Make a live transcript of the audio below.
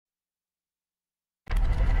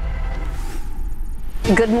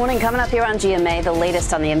Good morning. Coming up here on GMA, the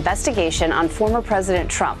latest on the investigation on former President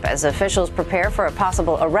Trump as officials prepare for a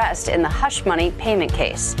possible arrest in the hush money payment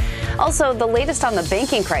case. Also, the latest on the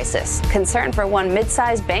banking crisis. Concern for one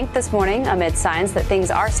mid-sized bank this morning amid signs that things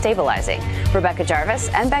are stabilizing. Rebecca Jarvis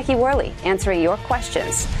and Becky Worley answering your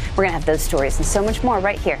questions. We're going to have those stories and so much more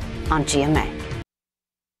right here on GMA.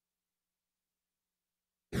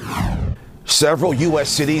 Several U.S.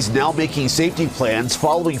 cities now making safety plans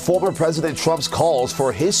following former President Trump's calls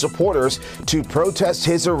for his supporters to protest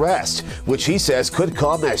his arrest, which he says could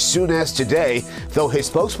come as soon as today, though his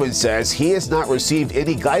spokesman says he has not received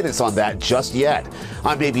any guidance on that just yet.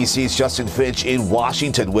 I'm ABC's Justin Finch in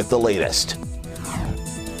Washington with the latest.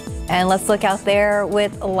 And let's look out there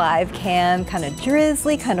with a live cam. Kind of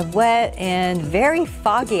drizzly, kind of wet, and very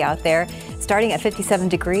foggy out there. Starting at 57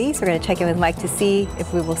 degrees, we're going to check in with Mike to see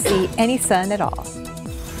if we will see any sun at all.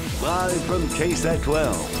 Live from KSAT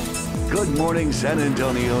 12. Good morning, San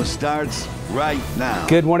Antonio starts right now.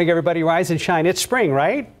 Good morning, everybody. Rise and shine. It's spring,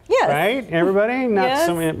 right? Yes. Right, everybody? Not yes.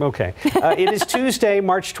 Okay. It is Tuesday,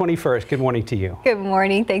 March 21st. Good morning to you. Good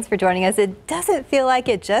morning. Thanks for joining us. It doesn't feel like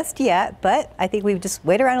it just yet, but I think we just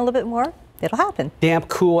wait around a little bit more. It'll happen. Damp,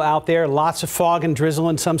 cool out there. Lots of fog and drizzle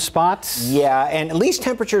in some spots. Yeah, and at least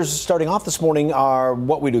temperatures starting off this morning are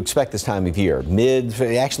what we'd expect this time of year.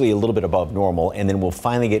 Actually a little bit above normal, and then we'll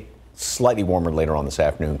finally get slightly warmer later on this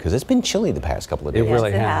afternoon because it's been chilly the past couple of days. It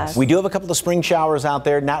really has. We do have a couple of spring showers out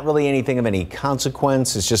there, not really anything of any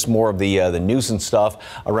consequence. It's just more of the nuisance stuff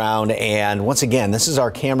around. And once again, this is our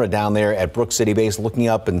camera down there at Brooks City Base looking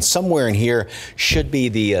up, and somewhere in here should be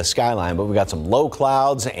the skyline, but we got some low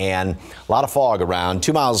clouds and a lot of fog around.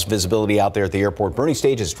 2 miles visibility out there at the airport. Bernie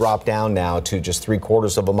Stage has dropped down now to just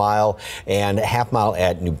 3/4 of a mile and a half mile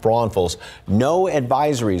at New Braunfels. No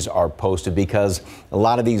advisories are posted because a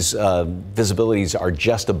lot of these visibilities are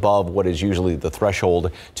just above what is usually the threshold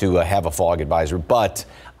to have a fog advisory, but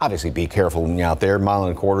obviously be careful when you're out there.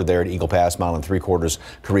 1.25 miles there at Eagle Pass, 1.75 miles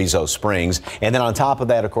Carrizo Springs. And then on top of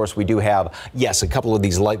that, of course, we do have, yes, a couple of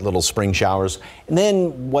these light little spring showers. And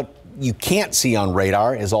then what you can't see on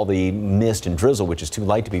radar is all the mist and drizzle, which is too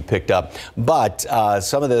light to be picked up. But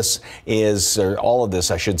some of this is, or all of this,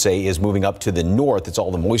 I should say, is moving up to the north. It's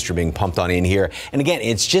all the moisture being pumped on in here. And again,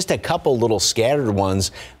 it's just a couple little scattered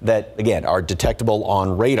ones that, again, are detectable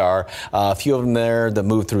on radar. A few of them there that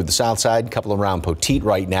move through the south side, a couple around Poteet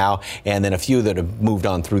right now, and then a few that have moved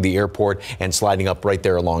on through the airport and sliding up right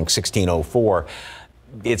there along 1604.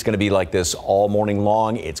 It's going to be like this all morning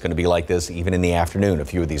long. It's going to be like this even in the afternoon. A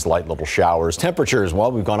few of these light little showers. Temperatures,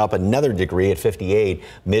 well, we've gone up another degree at 58.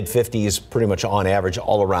 Mid-50s pretty much on average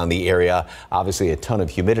all around the area. Obviously a ton of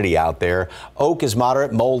humidity out there. Oak is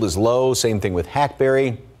moderate. Mold is low. Same thing with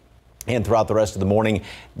Hackberry. And throughout the rest of the morning,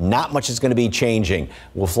 not much is going to be changing.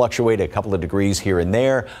 We'll fluctuate a couple of degrees here and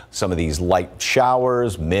there. Some of these light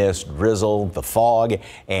showers, mist, drizzle, the fog,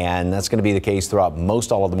 and that's going to be the case throughout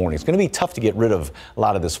most all of the morning. It's going to be tough to get rid of a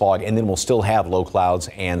lot of this fog, and then we'll still have low clouds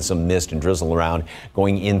and some mist and drizzle around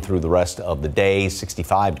going in through the rest of the day.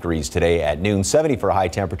 65 degrees today at noon, 70 for a high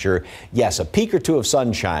temperature. Yes, a peak or two of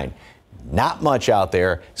sunshine. Not much out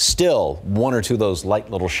there. Still 1 or 2 of those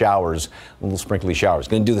light little showers, little sprinkly showers.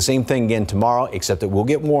 Going to do the same thing again tomorrow, except it will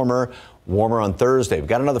get warmer. Warmer on Thursday. We've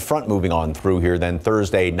got another front moving on through here then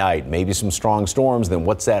Thursday night. Maybe some strong storms. Then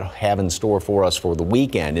what's that have in store for us for the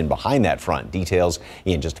weekend and behind that front? Details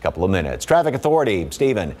in just a couple of minutes. Traffic Authority,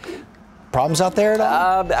 Stephen. Problems out there at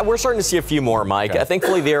all? We're starting to see a few more, Mike. Okay.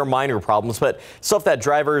 Thankfully, they are minor problems, but stuff that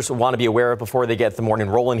drivers want to be aware of before they get the morning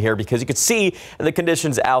rolling here, because you can see the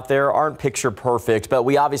conditions out there aren't picture perfect, but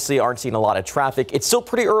we obviously aren't seeing a lot of traffic. It's still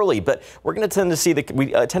pretty early, but we're going to tend to see the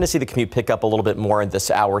commute pick up a little bit more in this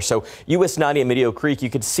hour. So US 90 at Medio Creek, you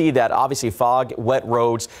can see that obviously fog, wet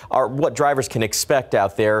roads are what drivers can expect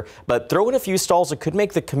out there, but throw in a few stalls, it could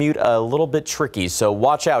make the commute a little bit tricky. So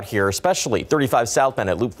watch out here, especially 35 southbound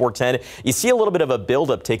at Loop 410. You see a little bit of a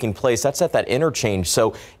buildup taking place. That's at that interchange,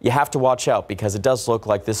 so you have to watch out because it does look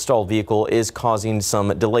like this stalled vehicle is causing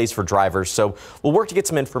some delays for drivers. So we'll work to get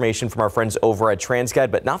some information from our friends over at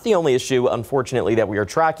TransGuide, but not the only issue, unfortunately, that we are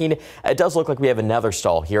tracking. It does look like we have another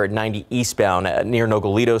stall here at 90 eastbound near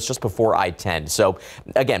Nogalitos, just before I-10. So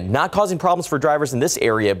again, not causing problems for drivers in this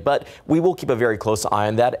area, but we will keep a very close eye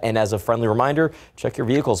on that. And as a friendly reminder, check your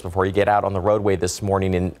vehicles before you get out on the roadway this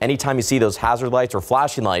morning. And anytime you see those hazard lights or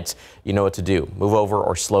flashing lights, you you know what to do. Move over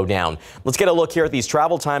or slow down. Let's get a look here at these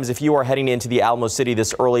travel times. If you are heading into the Alamo City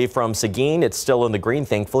this early from Seguin, it's still in the green,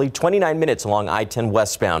 thankfully. 29 minutes along I-10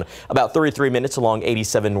 westbound, about 33 minutes along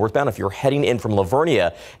 87 northbound if you're heading in from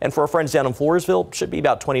Lavernia. And for our friends down in Floresville, should be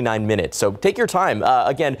about 29 minutes. So take your time.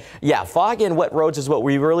 Again, yeah, fog and wet roads is what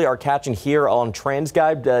we really are catching here on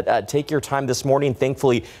TransGuide. Take your time this morning.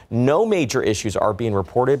 Thankfully, no major issues are being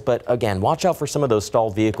reported. But again, watch out for some of those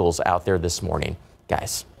stalled vehicles out there this morning,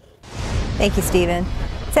 guys. Thank you, Stephen.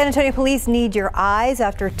 San Antonio police need your eyes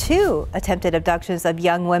after 2 attempted abductions of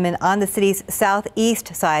young women on the city's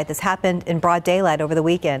southeast side. This happened in broad daylight over the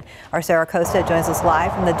weekend. Our Sarah Costa joins us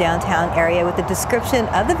live from the downtown area with the description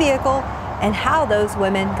of the vehicle and how those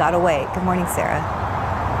women got away. Good morning, Sarah.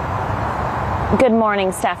 Good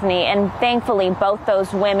morning, Stephanie. And thankfully, both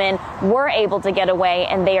those women were able to get away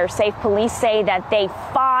and they are safe. Police say that they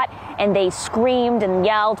fought and they screamed and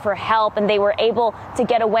yelled for help and they were able to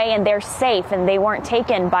get away and they're safe and they weren't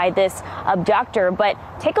taken by this abductor. But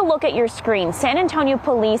take a look at your screen. San Antonio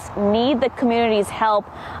police need the community's help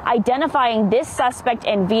identifying this suspect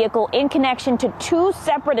and vehicle in connection to 2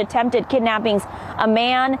 separate attempted kidnappings. A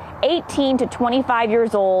man 18 to 25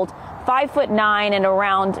 years old, 5'9" and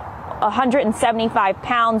around 175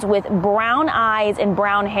 pounds with brown eyes and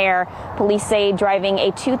brown hair. Police say driving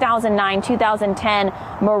a 2009-2010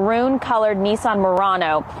 maroon colored Nissan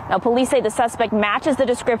Murano. Now, police say the suspect matches the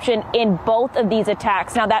description in both of these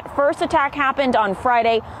attacks. Now, that first attack happened on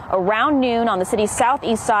Friday around noon on the city's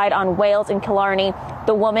southeast side on Wales and Killarney.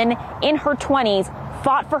 The woman in her 20s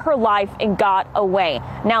fought for her life and got away.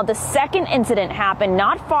 Now, the second incident happened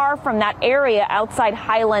not far from that area outside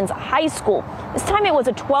Highlands High School. This time it was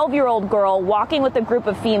a 12-year-old girl walking with a group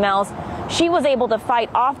of females. She was able to fight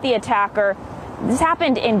off the attacker. This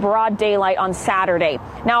happened in broad daylight on Saturday.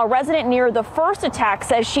 Now, a resident near the first attack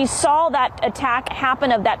says she saw that attack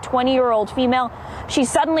happen of that 20-year-old female. She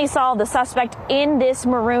suddenly saw the suspect in this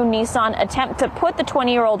maroon Nissan attempt to put the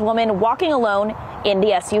 20-year-old woman walking alone in the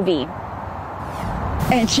SUV.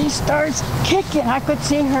 And she starts kicking. I could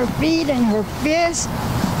see her feet and her fists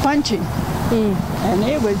punching. And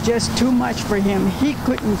it was just too much for him. He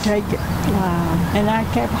couldn't take it. Wow. And I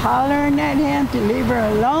kept hollering at him to leave her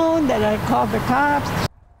alone, that I called the cops.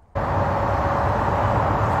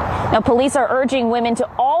 Now, police are urging women to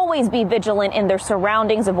always be vigilant in their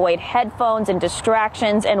surroundings, avoid headphones and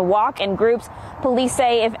distractions, and walk in groups. Police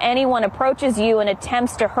say if anyone approaches you and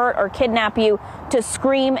attempts to hurt or kidnap you, to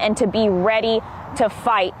scream and to be ready to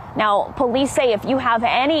fight. Now, police say if you have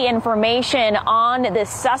any information on this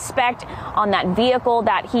suspect, on that vehicle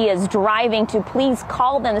that he is driving, to please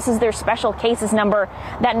call them. This is their special cases number.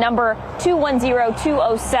 That number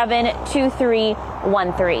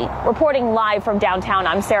 210-207-2313. Reporting live from downtown,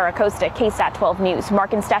 I'm Sarah Costa, KSAT 12 News.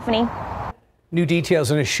 Mark and Stephanie. New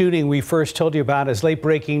details on a shooting we first told you about as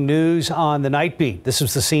late-breaking news on the Night Beat. This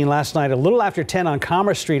was the scene last night a little after 10 on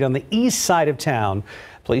Commerce Street on the east side of town.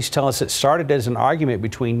 Police tell us it started as an argument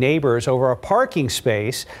between neighbors over a parking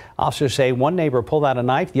space. Officers say one neighbor pulled out a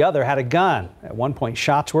knife, the other had a gun. At one point,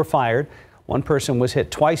 shots were fired. One person was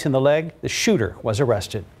hit twice in the leg. The shooter was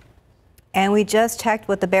arrested. And we just checked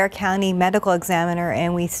with the Bexar County Medical Examiner,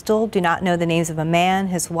 and we still do not know the names of a man,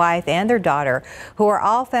 his wife, and their daughter, who are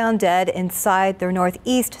all found dead inside their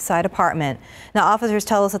northeast side apartment. Now, officers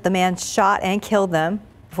tell us that the man shot and killed them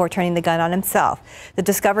before turning the gun on himself. The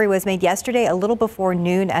discovery was made yesterday a little before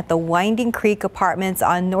noon at the Winding Creek Apartments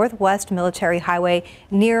on Northwest Military Highway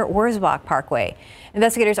near Wurzbach Parkway.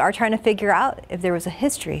 Investigators are trying to figure out if there was a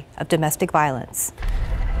history of domestic violence.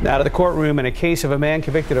 Now to the courtroom in a case of a man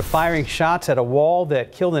convicted of firing shots at a wall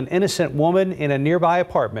that killed an innocent woman in a nearby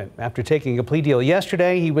apartment. After taking a plea deal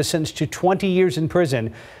yesterday, he was sentenced to 20 years in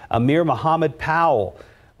prison. Amir Muhammad Powell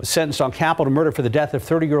was sentenced on capital murder for the death of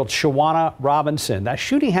 30-year-old Shawana Robinson. That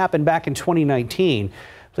shooting happened back in 2019.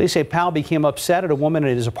 Police say Powell became upset at a woman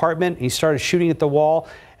in his apartment. He started shooting at the wall.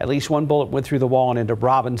 At least one bullet went through the wall and into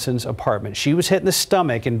Robinson's apartment. She was hit in the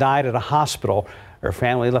stomach and died at a hospital. Her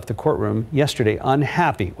family left the courtroom yesterday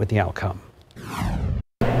unhappy with the outcome.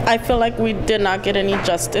 I feel like we did not get any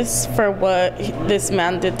justice for what this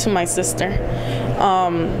man did to my sister.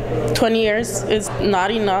 20 years is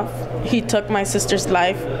not enough. He took my sister's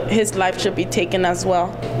life. His life should be taken as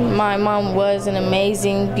well. My mom was an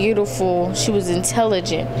amazing, beautiful, she was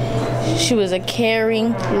intelligent. She was a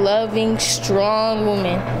caring, loving, strong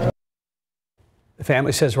woman. The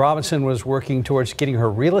family says Robinson was working towards getting her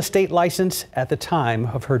real estate license at the time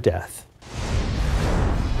of her death.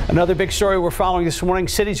 Another big story we're following this morning.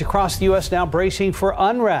 Cities across the U.S. now bracing for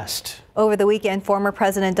unrest. Over the weekend, former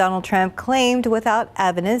President Donald Trump claimed without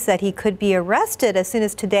evidence that he could be arrested as soon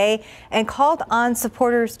as today and called on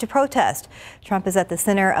supporters to protest. Trump is at the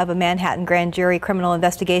center of a Manhattan grand jury criminal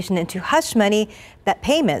investigation into hush money that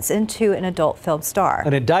payments into an adult film star.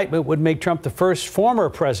 An indictment would make Trump the first former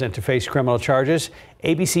president to face criminal charges.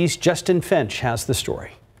 ABC's Justin Finch has the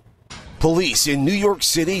story. Police in New York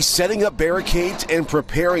City setting up barricades and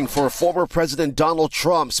preparing for former President Donald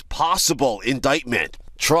Trump's possible indictment.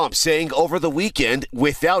 Trump saying over the weekend,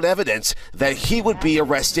 without evidence, that he would be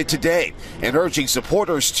arrested today and urging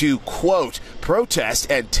supporters to, quote,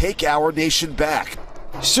 protest and take our nation back.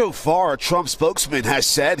 So far, Trump's spokesman has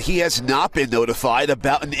said he has not been notified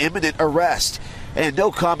about an imminent arrest, and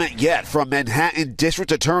no comment yet from Manhattan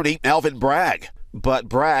District Attorney Alvin Bragg. But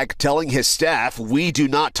Bragg telling his staff, we do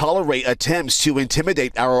not tolerate attempts to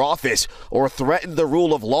intimidate our office or threaten the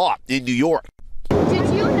rule of law in New York. Did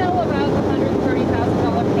you know about the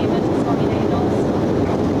 $130,000 payment to Stormy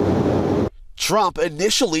Daniels? Trump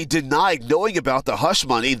initially denied knowing about the hush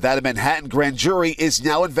money that a Manhattan grand jury is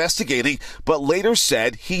now investigating, but later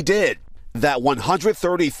said he did. That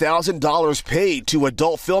 $130,000 paid to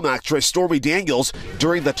adult film actress Stormy Daniels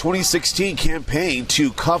during the 2016 campaign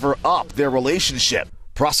to cover up their relationship.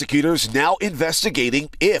 Prosecutors now investigating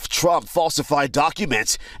if Trump falsified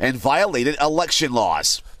documents and violated election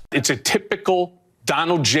laws. It's a typical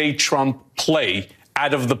Donald J. Trump play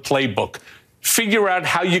out of the playbook. Figure out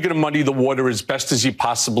how you're going to muddy the water as best as you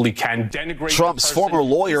possibly can. Denigrate Trump's former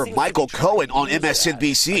lawyer, Michael Cohen, on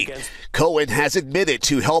MSNBC. Cohen has admitted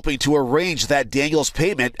to helping to arrange that Daniels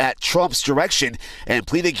payment at Trump's direction and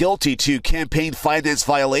pleaded guilty to campaign finance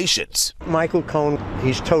violations. Michael Cohen,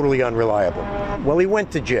 he's totally unreliable. Well, he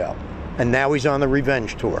went to jail, and now he's on the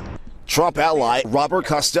revenge tour. Trump ally Robert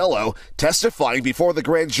Costello testifying before the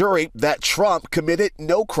grand jury that Trump committed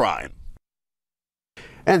no crime.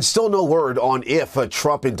 And still no word on if a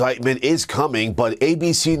Trump indictment is coming, but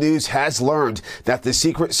ABC News has learned that the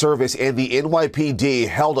Secret Service and the NYPD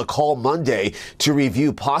held a call Monday to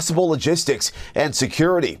review possible logistics and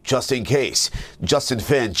security just in case. Justin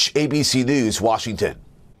Finch, ABC News, Washington.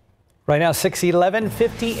 Right now, 6:11,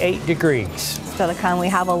 58 degrees. Still to come, we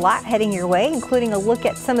have a lot heading your way, including a look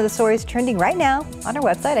at some of the stories trending right now on our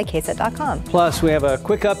website at ksat.com. Plus, we have a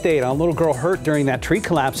quick update on a little girl hurt during that tree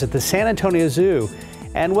collapse at the San Antonio Zoo,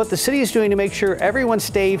 and what the city is doing to make sure everyone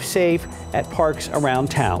stays safe at parks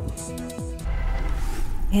around town.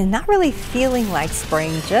 And not really feeling like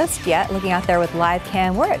spring just yet. Looking out there with live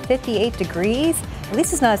cam, we're at 58 degrees. At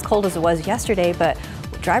least it's not as cold as it was yesterday, but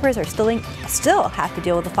drivers are still have to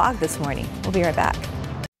deal with the fog this morning. We'll be right back.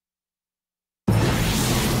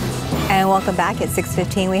 And welcome back at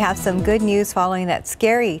 6:15. We have some good news following that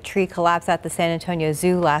scary tree collapse at the San Antonio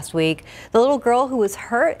Zoo last week. The little girl who was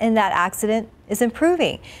hurt in that accident is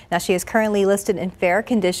improving. Now she is currently listed in fair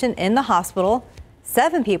condition in the hospital.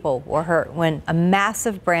 7 people were hurt when a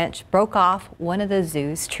massive branch broke off one of the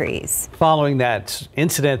zoo's trees. Following that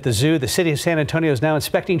incident at the zoo, the city of San Antonio is now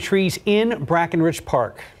inspecting trees in Brackenridge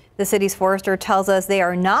Park. The city's forester tells us they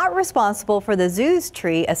are not responsible for the zoo's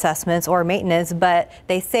tree assessments or maintenance, but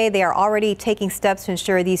they say they are already taking steps to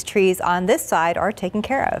ensure these trees on this side are taken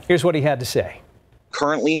care of. Here's what he had to say.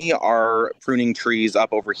 Currently are pruning trees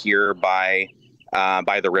up over here by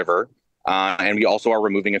the river. And we also are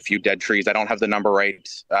removing a few dead trees. I don't have the number right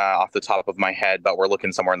off the top of my head, but we're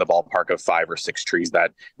looking somewhere in the ballpark of 5 or 6 trees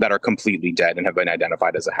that are completely dead and have been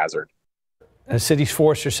identified as a hazard. The city's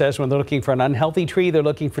forester says when they're looking for an unhealthy tree, they're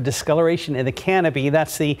looking for discoloration in the canopy.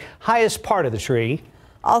 That's the highest part of the tree.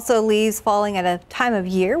 Also, leaves falling at a time of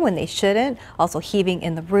year when they shouldn't, also heaving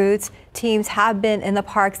in the roots. Teams have been in the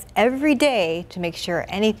parks every day to make sure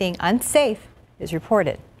anything unsafe is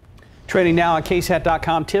reported. Trading now on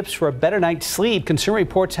KSAT.com, tips for a better night's sleep. Consumer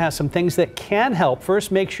Reports has some things that can help.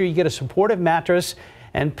 First, make sure you get a supportive mattress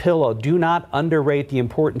and pillow. Do not underrate the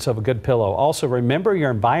importance of a good pillow. Also, remember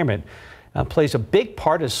your environment plays a big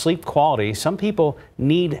part of sleep quality. Some people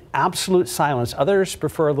need absolute silence. Others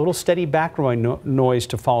prefer a little steady background noise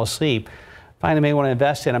to fall asleep. Finally, you may want to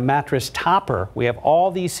invest in a mattress topper. We have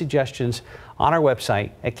all these suggestions on our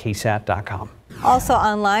website at KSAT.com. Also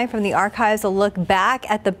online from the archives, a look back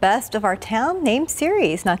at the best of our town name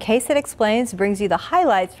series. Now, KSAT Explains brings you the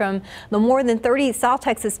highlights from the more than 30 South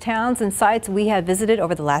Texas towns and sites we have visited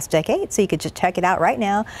over the last decade. So you could just check it out right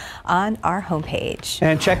now on our homepage.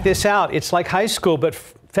 And check this out. It's like high school, but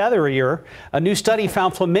featherier. A new study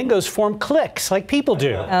found flamingos form cliques like people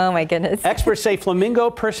do. Oh my goodness. Experts say flamingo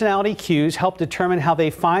personality cues help determine how they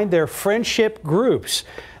find their friendship groups.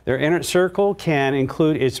 Their inner circle can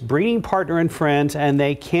include its breeding partner and friends, and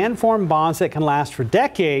they can form bonds that can last for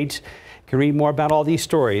decades. You can read more about all these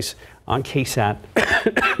stories on ksat.com.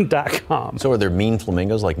 So are there mean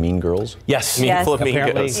flamingos like mean girls? Yes. Mean Yes.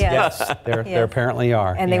 flamingos. Yes, there apparently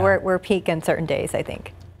are. And they were peak on certain days, I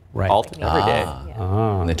think. Right. Every day.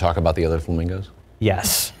 And they talk about the other flamingos?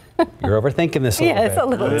 Yes. You're overthinking this a little bit. It's a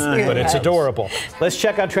little too but it's much. adorable. Let's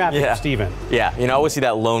check out traffic, Yeah. Stephen. Yeah, you know, I always see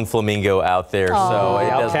that lone flamingo out there, so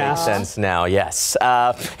it does make Outcast. sense now, yes.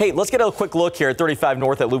 Hey, let's get a quick look here at 35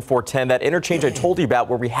 North at Loop 410, that interchange I told you about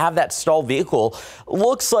where we have that stalled vehicle.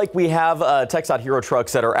 Looks like we have TxDOT Hero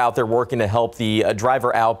trucks that are out there working to help the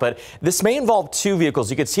driver out, but this may involve two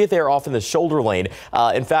vehicles. You can see it there off in the shoulder lane.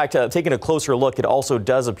 In fact, taking a closer look, it also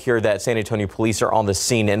does appear that San Antonio police are on the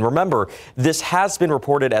scene. And remember, this has been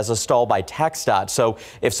reported as a stall by TxDOT. So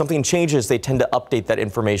if something changes, they tend to update that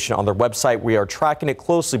information on their website. We are tracking it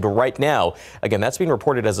closely, but right now, again, that's being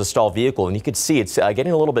reported as a stalled vehicle, and you can see it's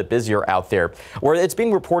getting a little bit busier out there. Where it's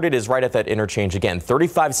being reported is right at that interchange again,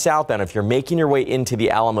 35 southbound. If you're making your way into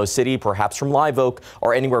the Alamo City, perhaps from Live Oak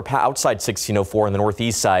or anywhere outside 1604 on the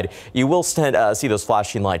northeast side, you will see those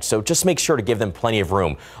flashing lights. So just make sure to give them plenty of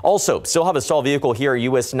room. Also, still have a stalled vehicle here,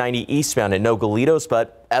 US 90 eastbound at Nogalitos,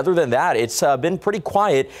 but other than that, it's been pretty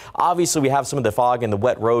quiet. Obviously, we have some of the fog and the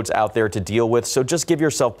wet roads out there to deal with, so just give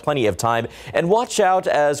yourself plenty of time. And watch out,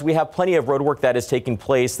 as we have plenty of road work that is taking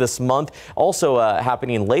place this month. Also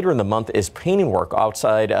happening later in the month is painting work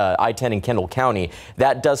outside I-10 in Kendall County.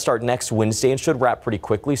 That does start next Wednesday and should wrap pretty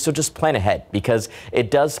quickly, so just plan ahead because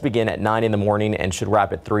it does begin at 9 in the morning and should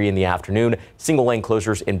wrap at 3 in the afternoon. Single lane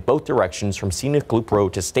closures in both directions from Scenic Loop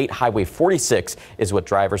Road to State Highway 46 is what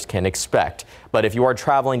drivers can expect. But if you are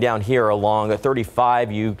traveling down here along 35,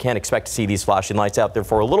 you can expect to see these flashing lights out there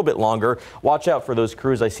for a little bit longer. Watch out for those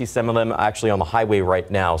crews. I see some of them actually on the highway right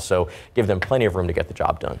now, so give them plenty of room to get the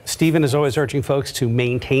job done. Stephen is always urging folks to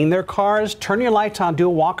maintain their cars, turn your lights on, do a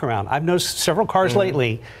walk around. I've noticed several cars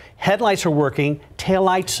lately. Headlights are working,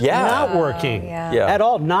 taillights not working at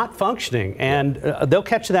all, not functioning. And they'll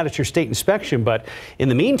catch that at your state inspection, but in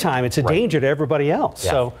the meantime, it's a danger to everybody else.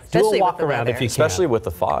 So do a walk around if you can. Especially with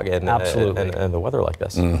the fog and, and the weather like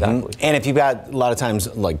this. Exactly. And if you've got a lot of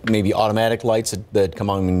times like maybe automatic lights that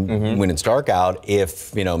come on when it's dark out,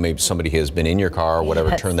 if maybe somebody has been in your car or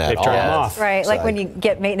whatever, turn that off. Turn them off. Right, like when you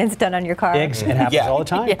get maintenance done on your car. It happens all the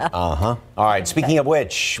time. All right, speaking of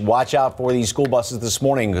which, watch out for these school buses this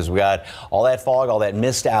morning because we got all that fog, all that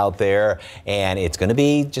mist out there, and it's going to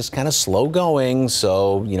be just kind of slow going.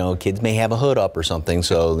 So, kids may have a hood up or something,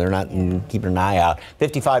 so they're not keeping an eye out.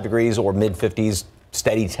 55 degrees or mid 50s.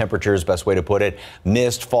 Steady temperatures, best way to put it.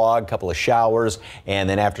 Mist, fog, couple of showers, and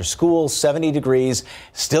then after school, 70 degrees.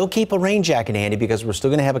 Still keep a rain jacket handy because we're still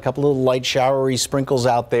going to have a couple of light showery sprinkles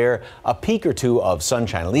out there. A peak or two of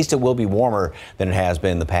sunshine. At least it will be warmer than it has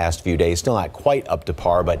been the past few days. Still not quite up to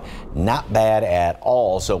par, but not bad at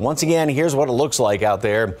all. So once again, here's what it looks like out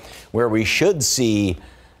there where we should see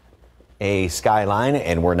a skyline,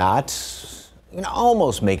 and we're not. You can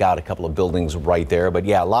almost make out a couple of buildings right there, but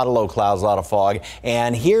yeah, a lot of low clouds, a lot of fog.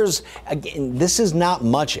 And here's, again, this is not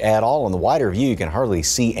much at all. In the wider view, you can hardly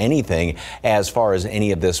see anything as far as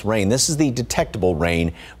any of this rain. This is the detectable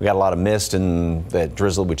rain. We got a lot of mist and that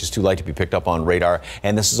drizzle, which is too light to be picked up on radar.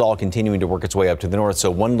 And this is all continuing to work its way up to the north. So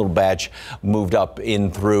one little batch moved up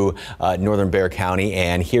in through northern Bexar County.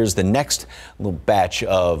 And here's the next little batch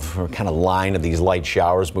of kind of line of these light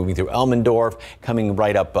showers moving through Elmendorf, coming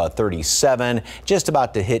right up 37. Just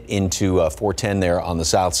about to hit into 410 there on the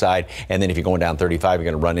south side. And then if you're going down 35, you're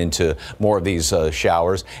going to run into more of these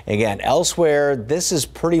showers. Again, elsewhere, this is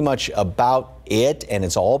pretty much about it, and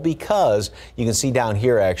it's all because you can see down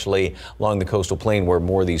here actually along the coastal plain where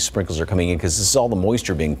more of these sprinkles are coming in because this is all the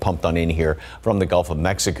moisture being pumped on in here from the Gulf of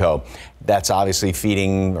Mexico. That's obviously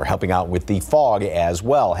feeding or helping out with the fog as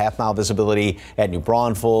well. Half-mile visibility at New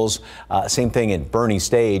Braunfels, same thing at Bernie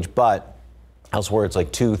Stage, but elsewhere, it's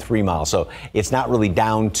like 2-3 miles. So it's not really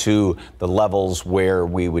down to the levels where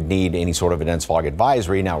we would need any sort of a dense fog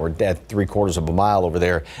advisory. Now we're at 3/4 of a mile over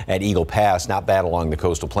there at Eagle Pass. Not bad along the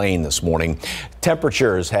coastal plain this morning.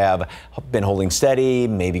 Temperatures have been holding steady,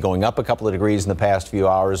 maybe going up a couple of degrees in the past few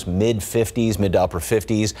hours, mid 50s, mid to upper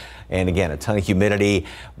 50s. And again, a ton of humidity.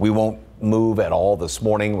 We won't move at all this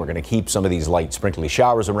morning. We're going to keep some of these light sprinkly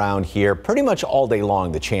showers around here pretty much all day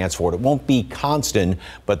long, the chance for it. It won't be constant,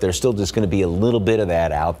 but there's still just going to be a little bit of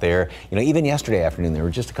that out there. Even yesterday afternoon, there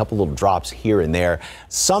were just a couple little drops here and there.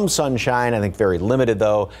 Some sunshine, I think very limited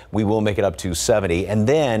though. We will make it up to 70. And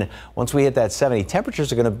then once we hit that 70,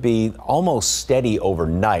 temperatures are going to be almost steady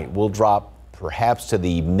overnight. We'll drop perhaps to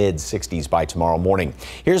the mid 60s by tomorrow morning.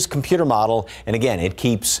 Here's a computer model, and again, it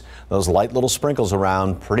keeps those light little sprinkles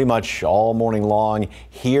around pretty much all morning long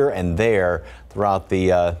here and there throughout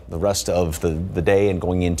the rest of the day and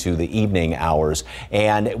going into the evening hours.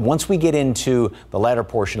 And once we get into the latter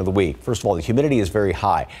portion of the week, first of all, the humidity is very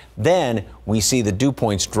high. Then we see the dew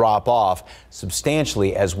points drop off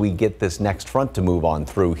substantially as we get this next front to move on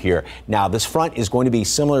through here. Now, this front is going to be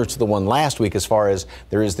similar to the one last week as far as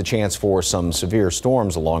there is the chance for some severe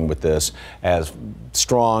storms along with this, as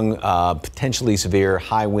strong, potentially severe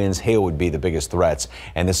high winds, hail would be the biggest threats.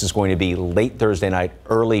 And this is going to be late Thursday night,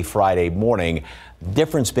 early Friday morning.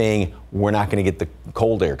 Difference being, we're not going to get the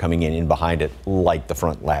cold air coming in behind it like the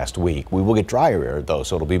front last week. We will get drier air, though,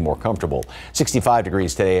 so it'll be more comfortable. 65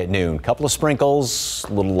 degrees today at noon. Couple of sprinkles,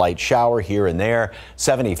 a little light shower here and there.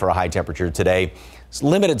 70 for a high temperature today.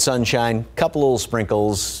 Limited sunshine, couple little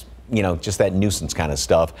sprinkles. You know, just that nuisance kind of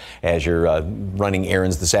stuff as you're running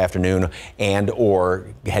errands this afternoon and or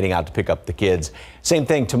heading out to pick up the kids. Same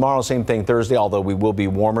thing tomorrow, same thing Thursday, although we will be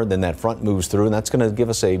warmer. Then that front moves through, and that's going to give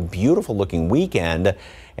us a beautiful looking weekend,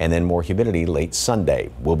 and then more humidity late Sunday.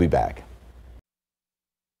 We'll be back.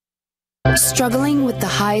 Struggling with the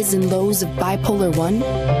highs and lows of bipolar 1?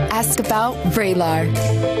 Ask about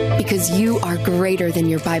Vraylar. Because you are greater than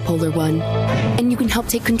your bipolar 1. And you can help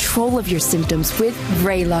take control of your symptoms with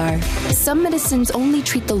Vraylar. Some medicines only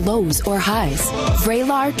treat the lows or highs.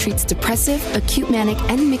 Vraylar treats depressive, acute manic,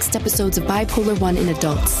 and mixed episodes of bipolar 1 in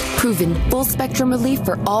adults. Proven full spectrum relief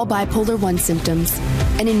for all bipolar 1 symptoms.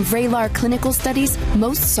 And in Vraylar clinical studies,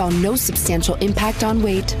 most saw no substantial impact on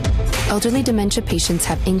weight. Elderly dementia patients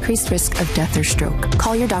have increased risk of death or stroke.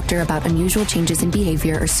 Call your doctor about unusual changes in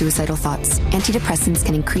behavior or suicidal thoughts. Antidepressants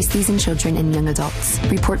can increase these in children and young adults.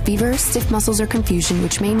 Report fever, stiff muscles or confusion,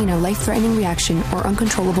 which may mean a life-threatening reaction, or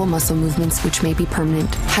uncontrollable muscle movements, which may be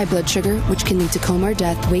permanent. High blood sugar, which can lead to coma or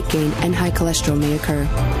death, weight gain, and high cholesterol may occur.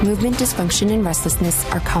 Movement dysfunction and restlessness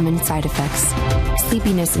are common side effects.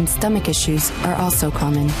 Sleepiness and stomach issues are also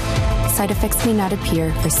common. Side effects may not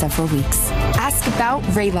appear for several weeks. Ask about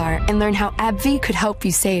Vraylar and learn how AbbVie could help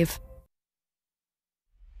you save.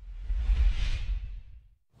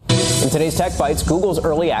 In today's Tech Bites, Google's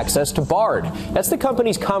early access to Bard. That's the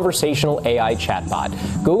company's conversational AI chatbot.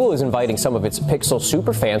 Google is inviting some of its Pixel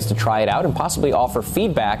superfans to try it out and possibly offer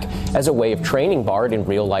feedback as a way of training Bard in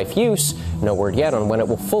real-life use. No word yet on when it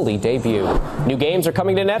will fully debut. New games are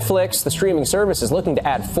coming to Netflix. The streaming service is looking to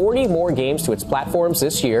add 40 more games to its platforms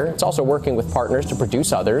this year. It's also working with partners to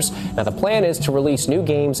produce others. Now, the plan is to release new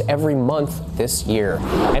games every month this year.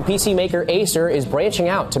 And PC maker Acer is branching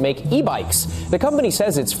out to make e-bikes. The company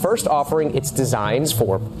says it's first offering its designs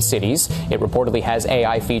for cities. It reportedly has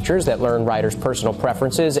AI features that learn riders' personal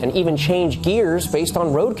preferences and even change gears based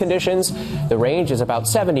on road conditions. The range is about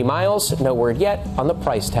 70 miles. No word yet on the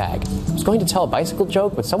price tag. I was going to tell a bicycle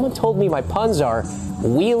joke, but someone told me my puns are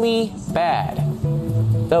wheelie bad.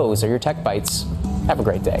 Those are your Tech Bites. Have a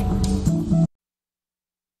great day.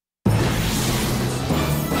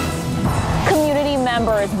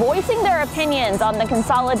 Members voicing their opinions on the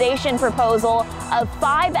consolidation proposal of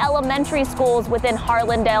 5 elementary schools within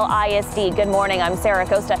Harlandale ISD. Good morning, I'm Sarah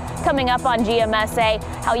Costa. Coming up on GMSA,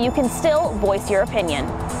 how you can still voice your opinion.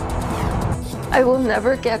 I will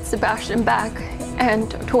never get Sebastian back, and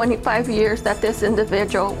 25 years that this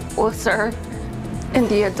individual will serve in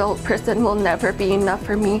the adult prison will never be enough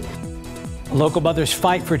for me. Local mothers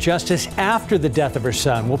fight for justice after the death of her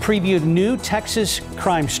son. We'll preview a new Texas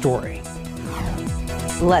crime story.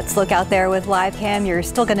 Let's look out there with live cam. You're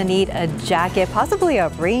still going to need a jacket, possibly a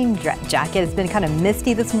rain jacket. It's been kind of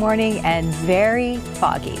misty this morning and very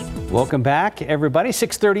foggy. Welcome back, everybody.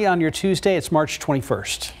 6:30 on your Tuesday. It's March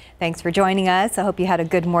 21st. Thanks for joining us. I hope you had a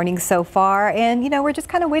good morning so far. And, you know, we're just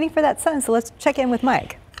kind of waiting for that sun. So let's check in with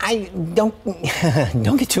Mike. I don't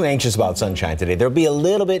get too anxious about sunshine today. There'll be a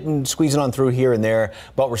little bit squeezing on through here and there,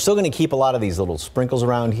 but we're still going to keep a lot of these little sprinkles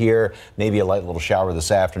around here, maybe a light little shower this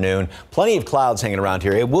afternoon. Plenty of clouds hanging around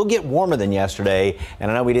here. It will get warmer than yesterday, and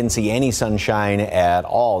I know we didn't see any sunshine at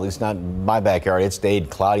all, at least not in my backyard. It stayed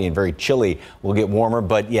cloudy and very chilly. We'll get warmer,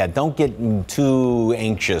 but yeah, don't get too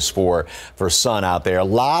anxious for sun out there. A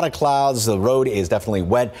lot of clouds. The road is definitely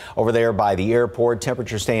wet over there by the airport.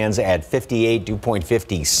 Temperature stands at 58, dew point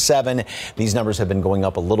 57. These numbers have been going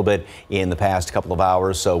up a little bit in the past couple of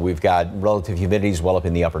hours, so we've got relative humidities well up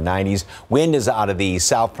in the upper 90s. Wind is out of the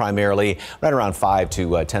south primarily, right around 5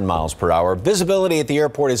 to 10 miles per hour. Visibility at the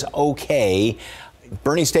airport is okay.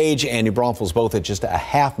 Bernie Stage and New Braunfels both at just a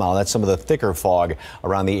half mile. That's some of the thicker fog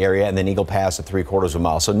around the area, and then Eagle Pass at 3/4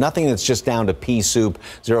 mile. So nothing that's just down to pea soup,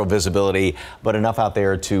 zero visibility, but enough out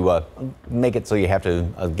there to make it so you have to,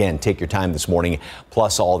 again, take your time this morning,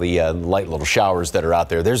 plus all the light little showers that are out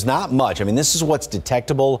there. There's not much. I mean, this is what's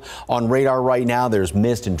detectable on radar right now. There's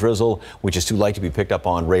mist and drizzle, which is too light to be picked up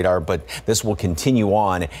on radar, but this will continue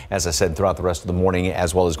on, as I said, throughout the rest of the morning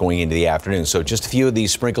as well as going into the afternoon. So just a few of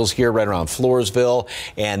these sprinkles here right around Floresville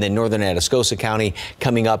and then northern Atascosa County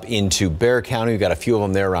coming up into Bexar County. We've got a few of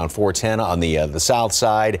them there around 410 on the south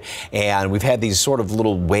side, and we've had these sort of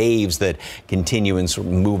little waves that continue and sort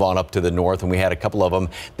of move on up to the north, and we had a couple of them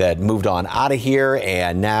that moved on out of here,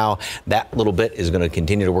 and now that little bit is going to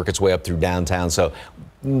continue to work its way up through downtown. So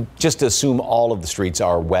just assume all of the streets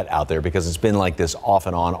are wet out there because it's been like this off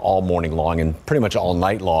and on all morning long and pretty much all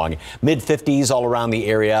night long. Mid-50s all around the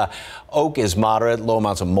area. Oak is moderate, low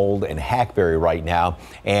amounts of mold and hackberry right now.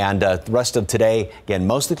 And the rest of today, again,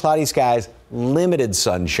 mostly cloudy skies, limited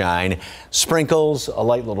sunshine, sprinkles, a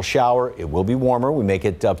light little shower. It will be warmer. We make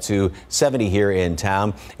it up to 70 here in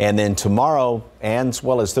town. And then tomorrow and as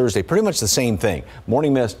well as Thursday, pretty much the same thing.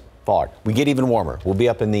 Morning mist, fog. We get even warmer. We'll be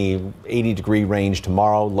up in the 80-degree range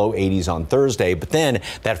tomorrow, low 80s on Thursday, but then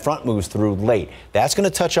that front moves through late. That's going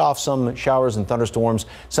to touch off some showers and thunderstorms.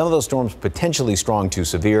 Some of those storms potentially strong to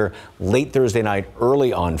severe late Thursday night,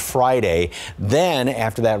 early on Friday. Then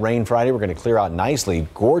after that rain Friday, we're going to clear out nicely.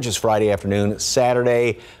 Gorgeous Friday afternoon,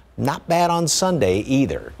 Saturday. Not bad on Sunday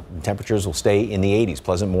either. Temperatures will stay in the 80s.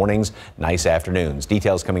 Pleasant mornings, nice afternoons.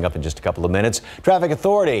 Details coming up in just a couple of minutes. Traffic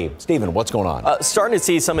Authority. Stephen, what's going on? Starting to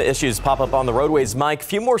see some issues pop up on the roadways, Mike. A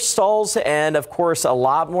few more stalls and, of course, a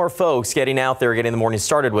lot more folks getting out there, getting the morning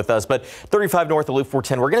started with us. But 35 north of Loop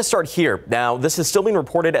 410, we're going to start here. Now, this is still being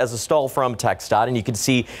reported as a stall from TxDOT, and you can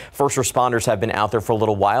see first responders have been out there for a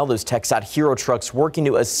little while. Those TxDOT Hero trucks working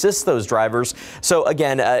to assist those drivers. So,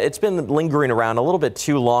 again, it's been lingering around a little bit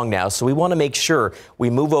too long now, so we want to make sure we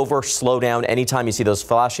move over, slow down anytime you see those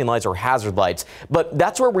flashing lights or hazard lights. But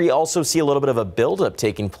that's where we also see a little bit of a buildup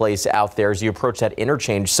taking place out there as you approach that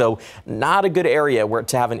interchange. So not a good area where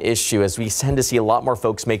to have an issue, as we tend to see a lot more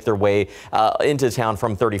folks make their way into town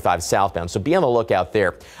from 35 southbound. So be on the lookout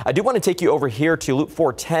there. I do want to take you over here to Loop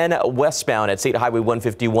 410 westbound at State Highway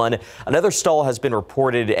 151. Another stall has been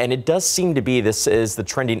reported, and it does seem to be this is the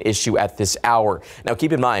trending issue at this hour. Now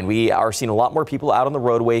keep in mind, we are seeing a lot more people out on the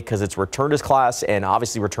roadway because it's return to class and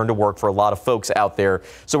obviously return to work for a lot of folks out there.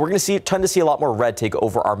 So we're going to tend to see a lot more red take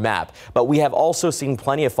over our map. But we have also seen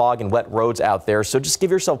plenty of fog and wet roads out there. So just give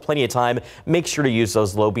yourself plenty of time. Make sure to use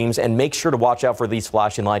those low beams and make sure to watch out for these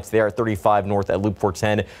flashing lights there at 35 north at Loop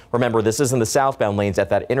 410. Remember, this is in the southbound lanes at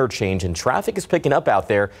that interchange, and traffic is picking up out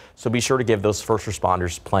there. So be sure to give those first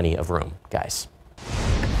responders plenty of room, guys.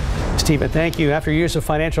 Stephen, thank you. After years of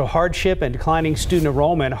financial hardship and declining student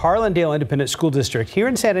enrollment, Harlandale Independent School District here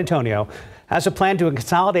in San Antonio has a plan to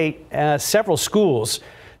consolidate several schools.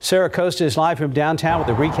 Sarah Costa is live from downtown with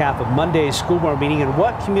a recap of Monday's school board meeting and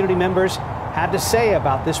what community members had to say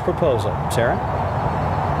about this proposal. Sarah?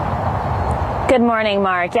 Good morning,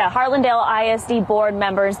 Mark. Yeah, Harlandale ISD board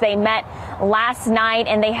members, they met last night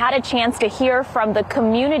and they had a chance to hear from the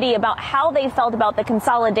community about how they felt about the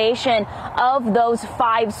consolidation of those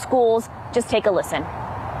 5 schools. Just take a listen.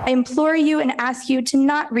 I implore you and ask you to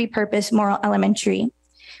not repurpose Morrill Elementary.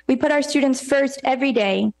 We put our students first every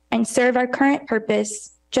day and serve our current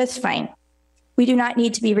purpose just fine. We do not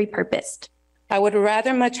need to be repurposed. I would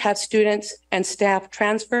rather much have students and staff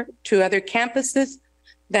transfer to other campuses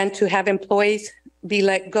than to have employees be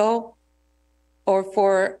let go, or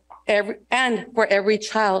for every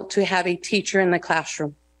child to have a teacher in the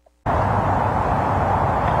classroom.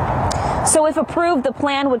 So if approved, the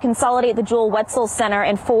plan would consolidate the Jewel Wetzel Center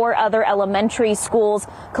and 4 other elementary schools: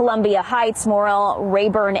 Columbia Heights, Morrill,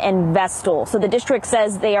 Rayburn, and Vestal. So the district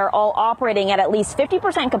says they are all operating at least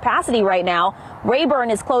 50% capacity right now.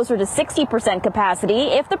 Rayburn is closer to 60% capacity.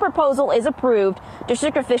 If the proposal is approved,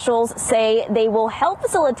 district officials say they will help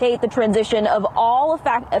facilitate the transition of all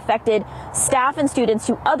affected staff and students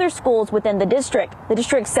to other schools within the district. The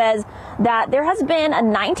district says that there has been a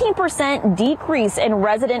 19% decrease in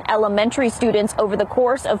resident elementary students over the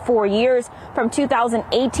course of 4 years from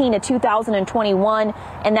 2018 to 2021,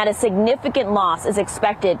 and that a significant loss is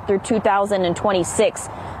expected through 2026.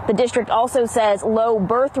 The district also says low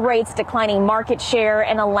birth rates, declining market share,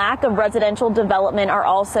 and a lack of residential development are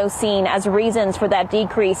also seen as reasons for that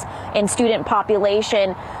decrease in student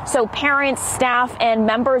population. So parents, staff, and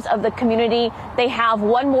members of the community, they have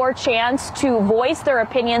one more chance to voice their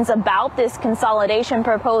opinions about this consolidation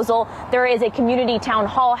proposal. There is a community town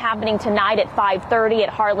hall happening tonight at 5:30 at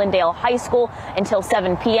Harlandale High School until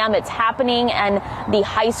 7 p.m. It's happening in the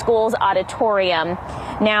high school's auditorium.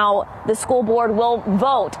 Now, the school board will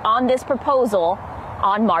vote on this proposal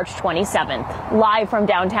on March 27th. Live from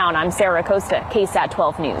downtown, I'm Sarah Costa, KSAT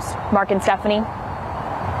 12 News. Mark and Stephanie.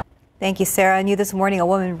 Thank you, Sarah. New this morning, a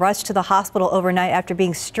woman rushed to the hospital overnight after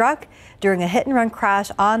being struck during a hit-and-run crash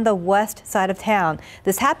on the west side of town.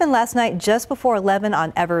 This happened last night just before 11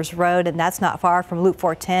 on Evers Road, and that's not far from Loop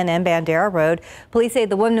 410 and Bandera Road. Police say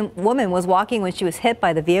the woman was walking when she was hit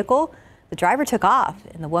by the vehicle. The driver took off,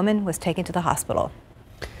 and the woman was taken to the hospital.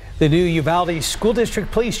 The new Uvalde School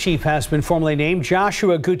District Police Chief has been formally named.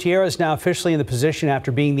 Joshua Gutierrez now officially in the position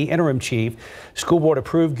after being the interim chief. School board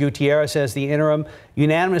approved Gutierrez as the interim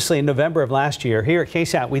unanimously in November of last year. Here at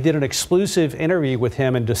KSAT, we did an exclusive interview with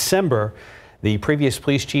him in December. The previous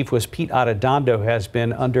police chief was Pete Arredondo, who has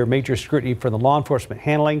been under major scrutiny for the law enforcement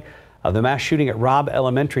handling of the mass shooting at Robb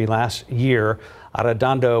Elementary last year.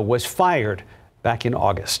 Arredondo was fired back in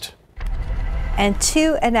August. And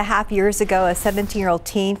 2.5 years ago, a 17-year-old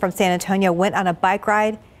teen from San Antonio went on a bike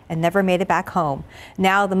ride and never made it back home.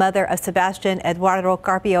 Now the mother of Sebastian Eduardo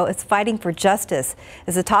Carpio is fighting for justice.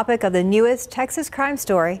 It's the topic of the newest Texas crime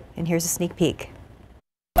story, and here's a sneak peek.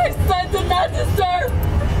 My son did not deserve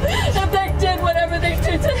if they did whatever they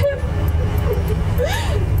did to him.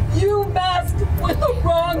 You messed with the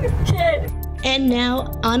wrong kid. And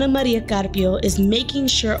now, Ana Maria Carpio is making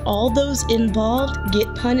sure all those involved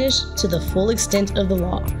get punished to the full extent of the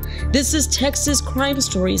law. This is Texas Crime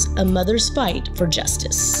Stories, a mother's fight for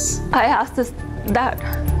justice. I asked that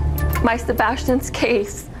my Sebastian's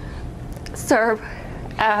case serve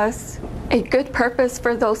as a good purpose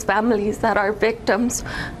for those families that are victims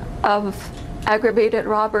of aggravated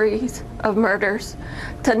robberies, of murders,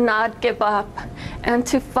 to not give up and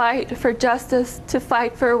to fight for justice, to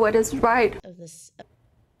fight for what is right.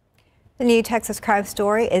 The new Texas Crime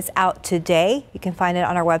Story is out today. You can find it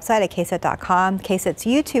on our website at KSAT.com, KSAT's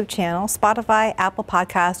YouTube channel, Spotify, Apple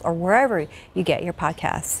Podcasts, or wherever you get your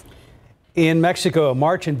podcasts. In Mexico, a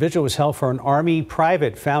march and vigil was held for an Army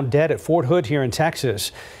private found dead at Fort Hood here in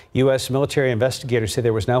Texas. U.S. military investigators say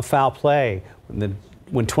there was no foul play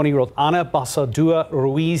when 20-year-old Ana Basadua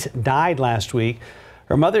Ruiz died last week.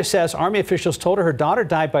 Her mother says Army officials told her daughter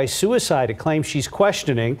died by suicide, a claim she's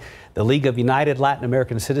questioning. The League of United Latin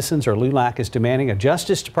American Citizens, or LULAC, is demanding a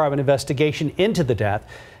Justice Department investigation into the death.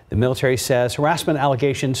 The military says harassment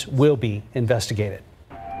allegations will be investigated.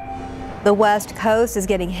 The West Coast is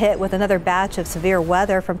getting hit with another batch of severe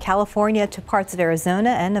weather from California to parts of Arizona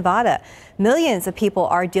and Nevada. Millions of people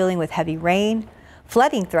are dealing with heavy rain,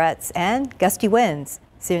 flooding threats, and gusty winds.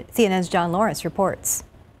 CNN's John Lawrence reports.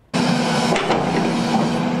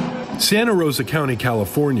 Santa Rosa County,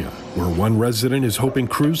 California, where one resident is hoping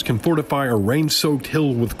crews can fortify a rain-soaked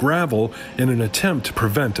hill with gravel in an attempt to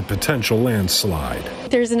prevent a potential landslide.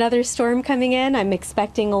 There's another storm coming in. I'm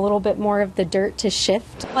expecting a little bit more of the dirt to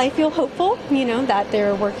shift. I feel hopeful, that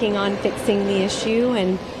they're working on fixing the issue,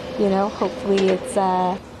 and, hopefully it's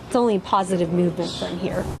only positive movement from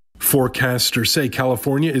here. Forecasters say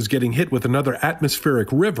California is getting hit with another atmospheric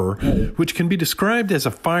river, which can be described as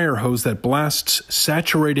a fire hose that blasts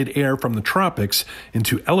saturated air from the tropics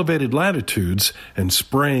into elevated latitudes and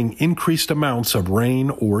spraying increased amounts of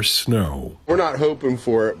rain or snow. We're not hoping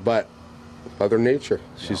for it, but Mother Nature,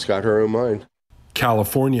 she's got her own mind.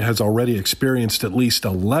 California has already experienced at least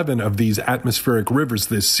 11 of these atmospheric rivers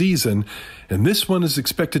this season, and this one is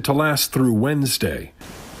expected to last through Wednesday.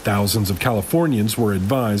 Thousands of Californians were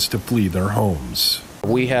advised to flee their homes.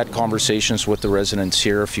 We had conversations with the residents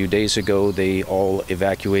here a few days ago. They all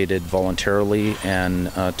evacuated voluntarily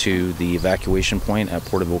and to the evacuation point at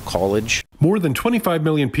Porterville College. More than 25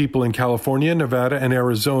 million people in California, Nevada, and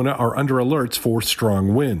Arizona are under alerts for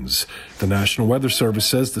strong winds. The National Weather Service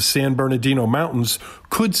says the San Bernardino Mountains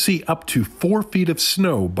could see up to 4 feet of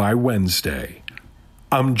snow by Wednesday.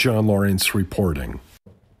 I'm John Lawrence reporting.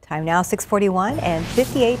 Time now 6:41 and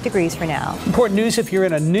 58 degrees for now. Important news if you're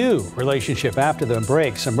in a new relationship after the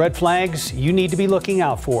break. Some red flags you need to be looking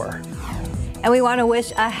out for. And we want to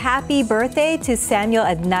wish a happy birthday to Samuel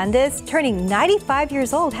Hernandez, turning 95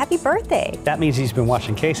 years old. Happy birthday. That means he's been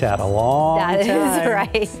watching KSAT a long time. That is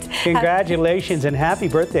right. Congratulations and happy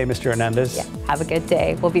birthday, Mr. Hernandez. Yeah, have a good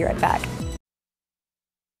day. We'll be right back.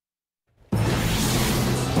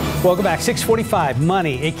 Welcome back. 645,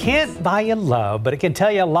 money. It can't buy you love, but it can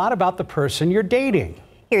tell you a lot about the person you're dating.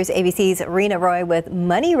 Here's ABC's Rena Roy with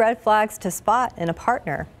money red flags to spot in a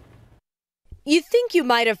partner. You think you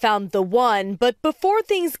might have found the one, but before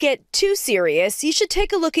things get too serious, you should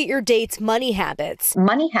take a look at your date's money habits.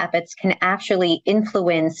 Money habits can actually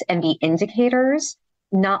influence and be indicators,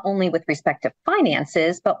 not only with respect to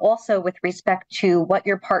finances, but also with respect to what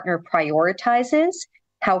your partner prioritizes,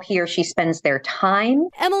 how he or she spends their time.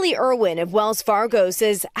 Emily Irwin of Wells Fargo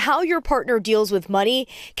says how your partner deals with money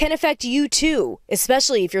can affect you too,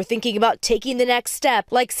 especially if you're thinking about taking the next step,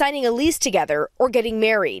 like signing a lease together or getting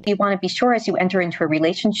married. You want to be sure as you enter into a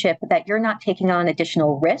relationship that you're not taking on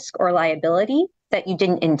additional risk or liability that you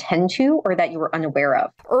didn't intend to or that you were unaware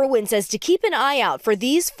of. Irwin says to keep an eye out for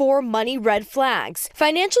these 4 money red flags.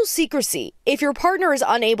 Financial secrecy. If your partner is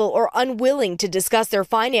unable or unwilling to discuss their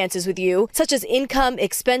finances with you, such as income,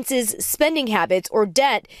 expenses, spending habits, or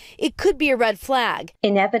debt, it could be a red flag.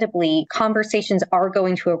 Inevitably, conversations are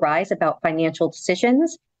going to arise about financial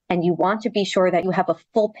decisions, and you want to be sure that you have a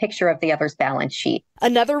full picture of the other's balance sheet.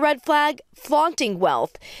 Another red flag, flaunting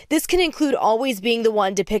wealth. This can include always being the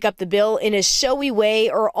one to pick up the bill in a showy way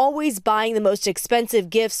or always buying the most expensive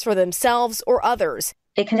gifts for themselves or others.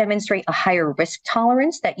 It can demonstrate a higher risk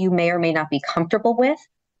tolerance that you may or may not be comfortable with,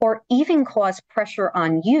 or even cause pressure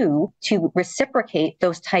on you to reciprocate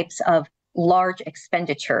those types of large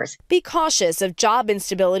expenditures. Be cautious of job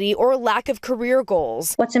instability or lack of career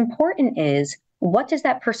goals. What's important is, what does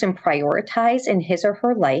that person prioritize in his or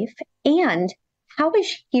her life? And how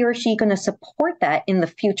is he or she going to support that in the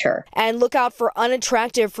future? And look out for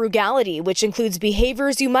unattractive frugality, which includes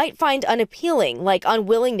behaviors you might find unappealing, like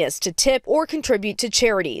unwillingness to tip or contribute to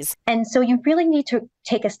charities. And so you really need to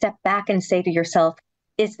take a step back and say to yourself,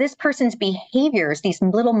 is this person's behaviors, these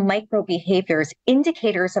little micro behaviors,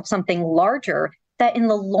 indicators of something larger that in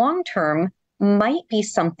the long term might be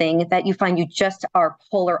something that you find you just are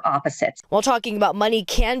polar opposites? While talking about money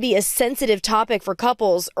can be a sensitive topic for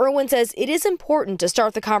couples, Irwin says it is important to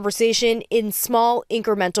start the conversation in small,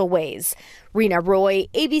 incremental ways. Rena Roy,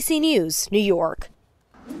 ABC News, New York.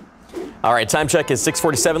 All right, time check is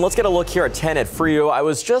 6:47. Let's get a look here at 10 at Frio. I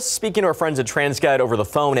was just speaking to our friends at TransGuide over the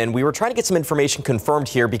phone, and we were trying to get some information confirmed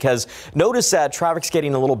here because notice that traffic's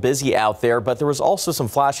getting a little busy out there, but there was also some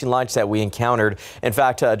flashing lights that we encountered. In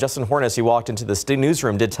fact, Justin Horn, as he walked into the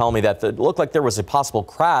newsroom, did tell me that it looked like there was a possible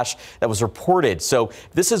crash that was reported. So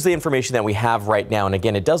this is the information that we have right now. And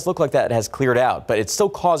again, it does look like that has cleared out, but it's still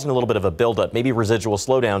causing a little bit of a buildup, maybe residual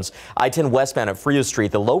slowdowns. I-10 westbound at Frio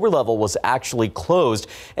Street, the lower level was actually closed.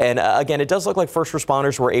 And again, it does look like first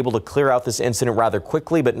responders were able to clear out this incident rather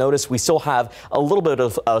quickly, but notice we still have a little bit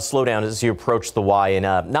of slowdown as you approach the Y, and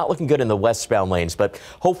not looking good in the westbound lanes, but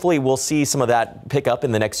hopefully we'll see some of that pick up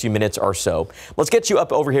in the next few minutes or so. Let's get you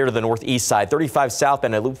up over here to the northeast side, 35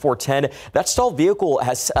 southbound at Loop 410. That stalled vehicle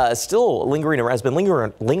has has been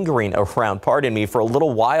lingering around, pardon me, for a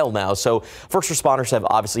little while now. So first responders have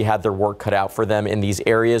obviously had their work cut out for them in these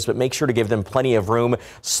areas, but make sure to give them plenty of room.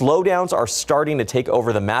 Slowdowns are starting to take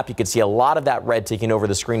over the map. You can see a lot of that red taking over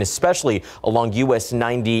the screen, especially along US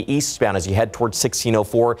 90 eastbound as you head towards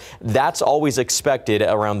 1604. That's always expected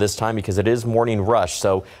around this time because it is morning rush.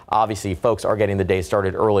 So obviously folks are getting the day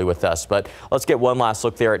started early with us. But let's get one last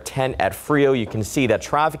look there at 10 at Frio. You can see that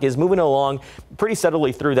traffic is moving along pretty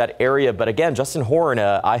steadily through that area. But again, Justin Horn,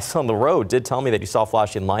 Eyes on the Road, did tell me that he saw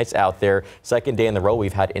flashing lights out there. Second day in the row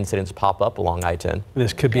we've had incidents pop up along I-10.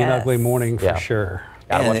 This could be an ugly morning for sure.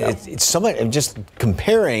 And it's somewhat just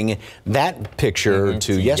comparing that picture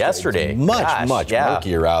to yesterday. Much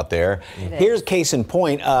murkier out there. Here's case in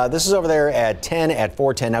point. This is over there at 10 at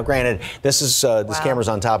 410. Now, granted, this is this camera's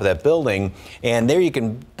on top of that building, and there you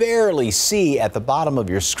can barely see at the bottom of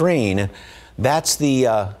your screen. That's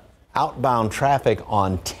the outbound traffic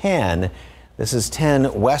on 10. This is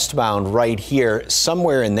 10 westbound right here.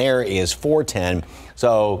 Somewhere in there is 410.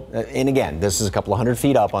 So, and again, this is a couple of 100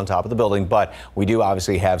 feet up on top of the building, but we do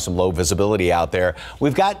obviously have some low visibility out there.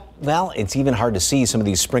 We've got, well, it's even hard to see some of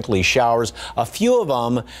these sprinkly showers. A few of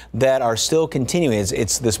them that are still continuing.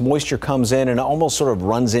 It's this moisture comes in and almost sort of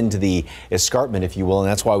runs into the escarpment, if you will, and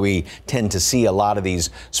that's why we tend to see a lot of these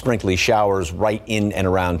sprinkly showers right in and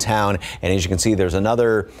around town. And as you can see, there's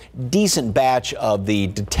another decent batch of the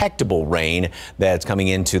detectable rain that's coming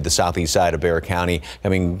into the southeast side of Bexar County,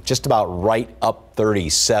 coming just about right up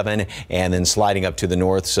 37 and then sliding up to the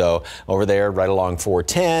north. So over there right along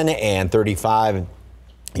 410 and 35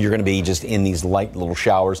 You're going to be just in these light little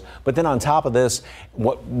showers. But then on top of this,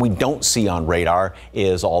 what we don't see on radar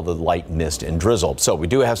is all the light mist and drizzle. So we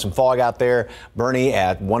do have some fog out there. Bernie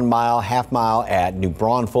at 1 mile, half mile at New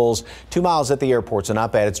Braunfels, 2 miles at the airport, so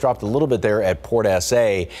not bad. It's dropped a little bit there at Port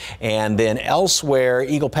SA. And then elsewhere,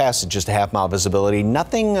 Eagle Pass is just a half mile visibility.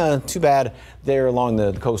 Nothing too bad there along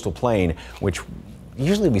the coastal plain, which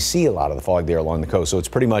usually we see a lot of the fog there along the coast. So it's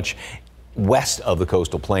pretty much west of the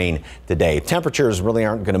coastal plain today. Temperatures really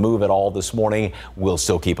aren't going to move at all this morning. We'll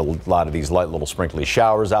still keep a lot of these light little sprinkly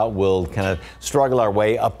showers out. We'll kind of struggle our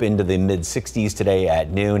way up into the mid 60s today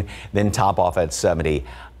at noon, then top off at 70.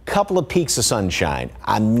 Couple of peaks of sunshine.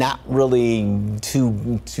 I'm not really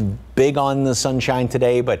too big on the sunshine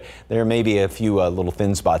today, but there may be a few little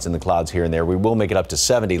thin spots in the clouds here and there. We will make it up to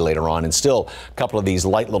 70 later on, and still a couple of these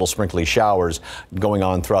light little sprinkly showers going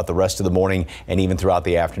on throughout the rest of the morning and even throughout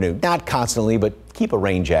the afternoon. Not constantly, but keep a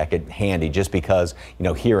rain jacket handy just because, you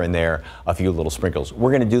know, here and there a few little sprinkles.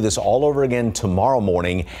 We're going to do this all over again tomorrow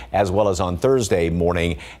morning as well as on Thursday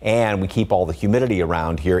morning, and we keep all the humidity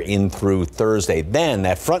around here in through Thursday. Then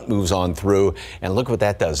that front moves on through, and look what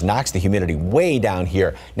that does. Knocks the humidity way down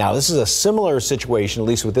here. Now, this is a similar situation, at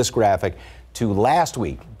least with this graphic, to last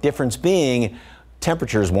week. Difference being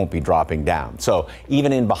temperatures won't be dropping down. So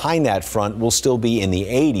even in behind that front, we'll still be in the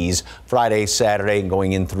 80s Friday, Saturday, and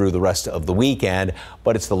going in through the rest of the weekend.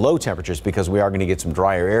 But it's the low temperatures, because we are going to get some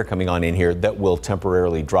drier air coming on in here, that will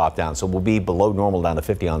temporarily drop down. So we'll be below normal down to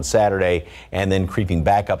 50 on Saturday, and then creeping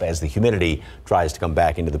back up as the humidity tries to come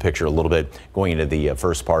back into the picture a little bit going into the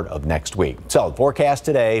first part of next week. So the forecast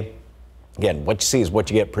today, again, what you see is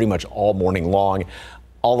what you get pretty much all morning long,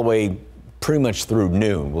 all the way pretty much through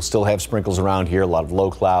noon. We'll still have sprinkles around here, a lot of low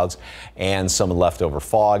clouds and some leftover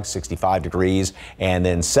fog, 65 degrees, and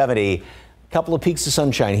then 70. Couple of peaks of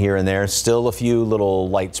sunshine here and there. Still a few little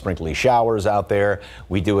light sprinkly showers out there.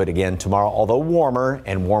 We do it again tomorrow, although warmer,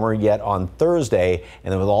 and warmer yet on Thursday.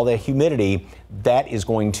 And then with all that humidity, that is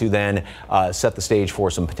going to then set the stage for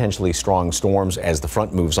some potentially strong storms as the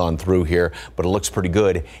front moves on through here. But it looks pretty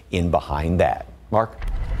good in behind that. Mark?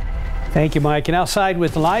 Thank you, Mike. And outside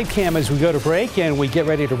with live cam as we go to break and we get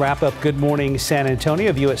ready to wrap up Good Morning San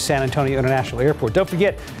Antonio, view at San Antonio International Airport. Don't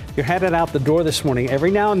forget, you're headed out the door this morning.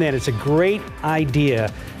 Every now and then, it's a great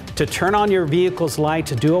idea to turn on your vehicle's light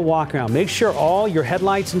to do a walk around. Make sure all your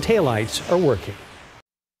headlights and taillights are working.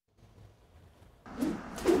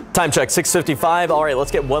 Time check, 6:55. All right,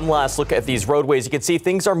 let's get one last look at these roadways. You can see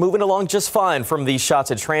things are moving along just fine from these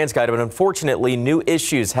shots at TransGuide, but unfortunately, new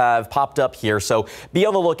issues have popped up here. So be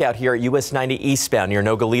on the lookout here at US 90 eastbound near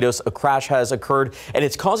Nogalitos. A crash has occurred, and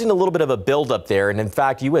it's causing a little bit of a buildup there. And in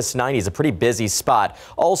fact, US 90 is a pretty busy spot.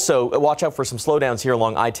 Also, watch out for some slowdowns here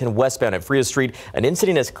along I-10 westbound at Frias Street. An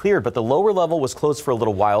incident has cleared, but the lower level was closed for a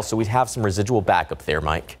little while, so we have some residual backup there,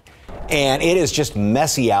 Mike. And it is just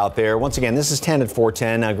messy out there. Once again, this is 10 at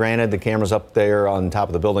 410. Granted, the camera's up there on top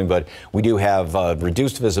of the building, but we do have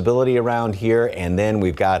reduced visibility around here. And then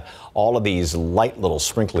we've got all of these light little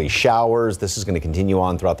sprinkly showers. This is going to continue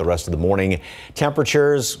on throughout the rest of the morning.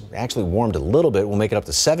 Temperatures actually warmed a little bit. We'll make it up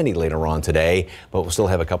to 70 later on today, but we'll still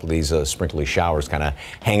have a couple of these sprinkly showers kind of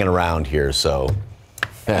hanging around here. So.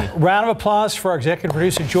 Round of applause for our executive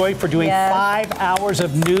producer, Joy, for doing 5 hours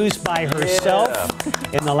of news by herself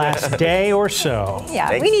in the last day or so.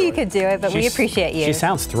 Yeah, we knew you could do it, but we appreciate you. She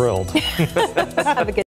sounds thrilled. Have a good